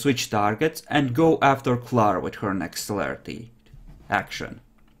ability to switch targets and go after Clara with her next celerity action.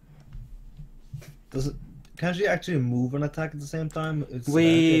 Can she actually move and attack at the same time?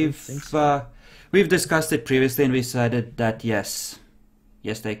 We've discussed it previously and we decided that yes,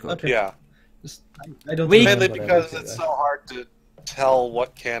 they could. Okay. Yeah. I don't Mainly remember because everything, it's right? so hard to tell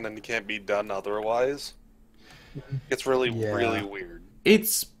what can and can't be done otherwise. It's really, Yeah. really weird.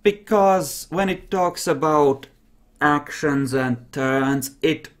 It's because when it talks about actions and turns,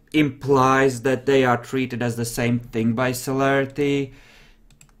 it implies that they are treated as the same thing by celerity.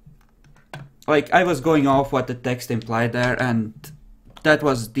 Like, I was going off what the text implied there, and that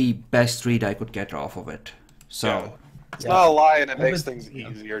was the best read I could get off of it. So, Yeah. It's Yeah. not a lie, and it I've makes been- things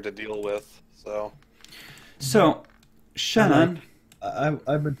easier to deal with. so Shannon,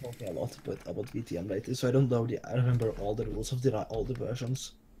 I've been talking a lot about VTM lately, so I don't know I remember all the rules of the older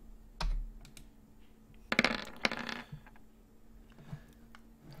versions.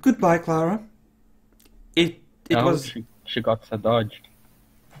 goodbye, Clara. It No, was. she got a dodge.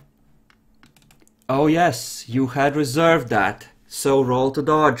 Oh yes, you had reserved that. So roll to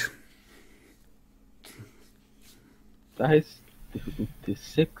dodge. Dice, difficulty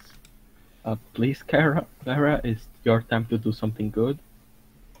 6. Please, Clara, it's your time to do something good.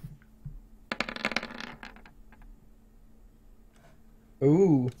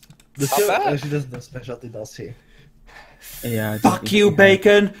 Ooh. Not bad. She doesn't have specialty, does she? Yeah. I don't Fuck think you, she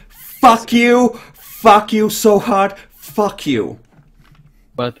Bacon! Fuck you! Fuck you so hard! Fuck you!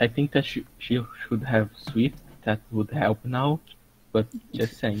 But I think that she should have Swift. That would help now. But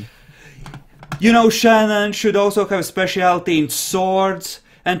just saying. You know, Shannon should also have a specialty in swords,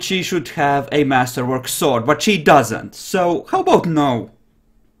 and she should have a masterwork sword, but she doesn't. So, how about no?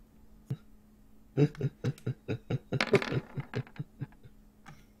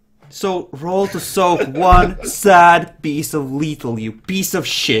 So, roll to soak one sad piece of lethal, you piece of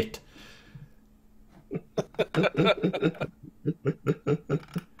shit.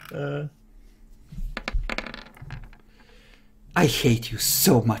 I hate you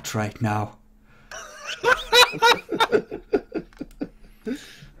so much right now.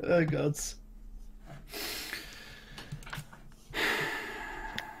 Oh gods.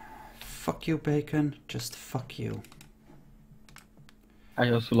 Fuck you, Bacon. Just fuck you. I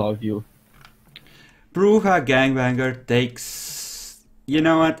also love you. Bruja Gangbanger takes... You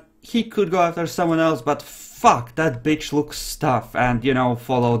know what? He could go after someone else, but fuck, that bitch looks tough and, you know,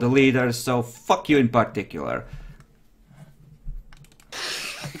 follow the leaders, so fuck you in particular.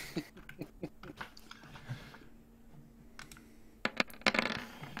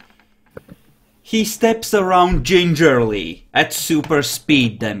 He steps around gingerly at super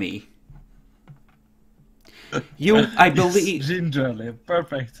speed, Demmy. You, I believe... Gingerly,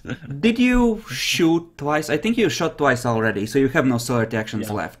 perfect. Did you shoot twice? I think you shot twice already, so you have no celerity actions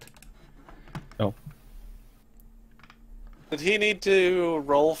Yeah. left. No. Did he need to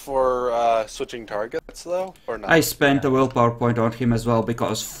roll for switching targets, though, or not? I spent a willpower point on him as well,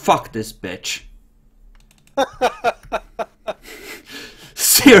 because fuck this bitch.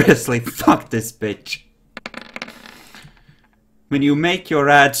 Seriously, fuck this bitch. When you make your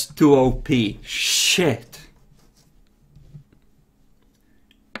ads too OP, shit.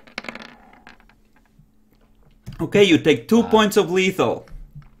 Okay, you take 2 points of lethal.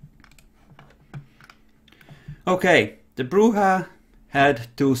 Okay, the Bruja had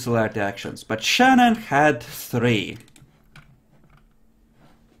 2 celerity actions, but Shannon had 3.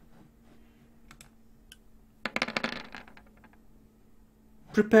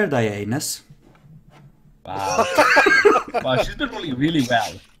 Prepare thy anus. Wow. Wow, she's been rolling really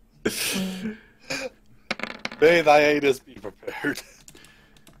well. May thy anus be prepared.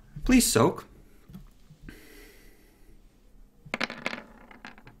 Please soak.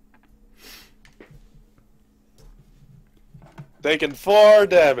 Taking 4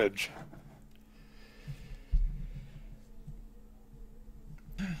 damage.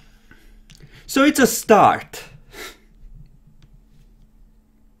 So it's a start.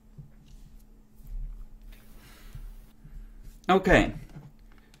 Okay.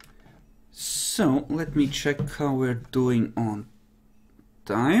 So let me check how we're doing on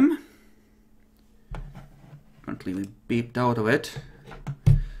time. Apparently we beeped out of it.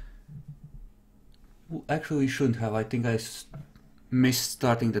 Well, actually we shouldn't have. I think I missed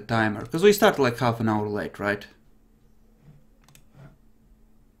starting the timer. Because we started like half an hour late, right?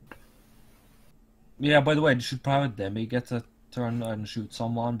 Yeah, by the way, should Private Demmy get a turn and shoot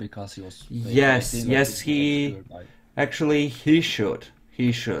someone because he was... Yes, waiting, or yes, did get he... secured by- Actually, he should.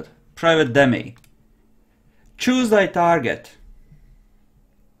 He should. Private Demmy. Choose thy target.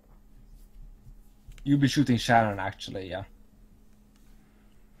 You'll be shooting Sharon, actually, yeah.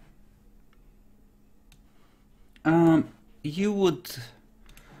 You would...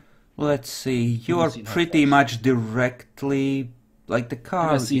 Let's see, you are seen her pretty face. much directly... Like, the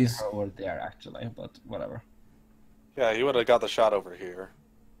car I see is... her over there, actually, but whatever. Yeah, you would have got the shot over here.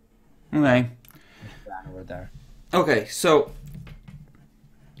 Okay. Ran over there. Okay, so...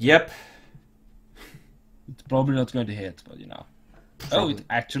 Yep. It's probably not going to hit, but you know. Oh, it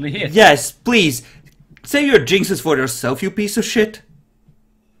actually hit. Yes, please! Save your jinxes for yourself, you piece of shit!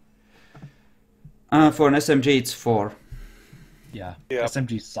 For an SMG, it's 4. Yeah. Yep.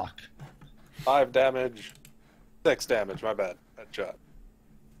 SMGs suck. 5 damage. 6 damage, my bad. That shot.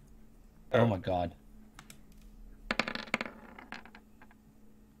 Oh my god.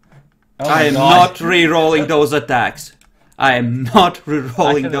 I am not re-rolling those attacks. I am not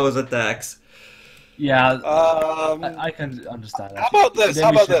re-rolling those attacks. Yeah, I can understand that. How about this? Then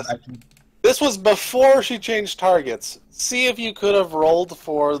How we about should this? actually- This was before she changed targets. See if you could have rolled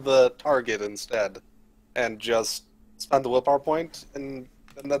for the target instead, and just spend the willpower point, and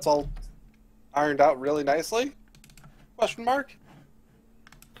that's all ironed out really nicely? Question mark?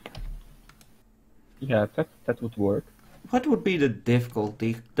 Yeah, that would work. What would be the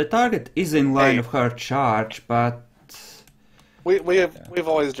difficulty? The target is in line of her charge, but... We've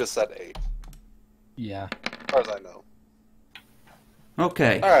always just said 8, Yeah. as far as I know.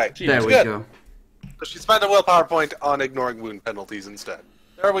 Okay, Alright, there we good. go. So she spent a willpower point on ignoring wound penalties instead.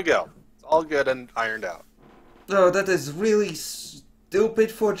 There we go. It's all good and ironed out. So that is really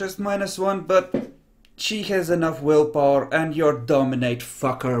stupid for just -1, but she has enough willpower and your dominate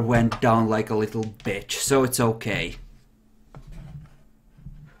fucker went down like a little bitch, so it's okay.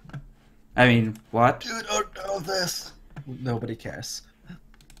 I mean, what? You don't know this. Nobody cares.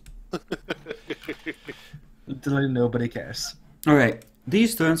 Literally nobody cares. Okay,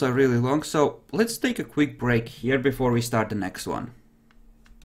 these turns are really long, so let's take a quick break here before we start the next one.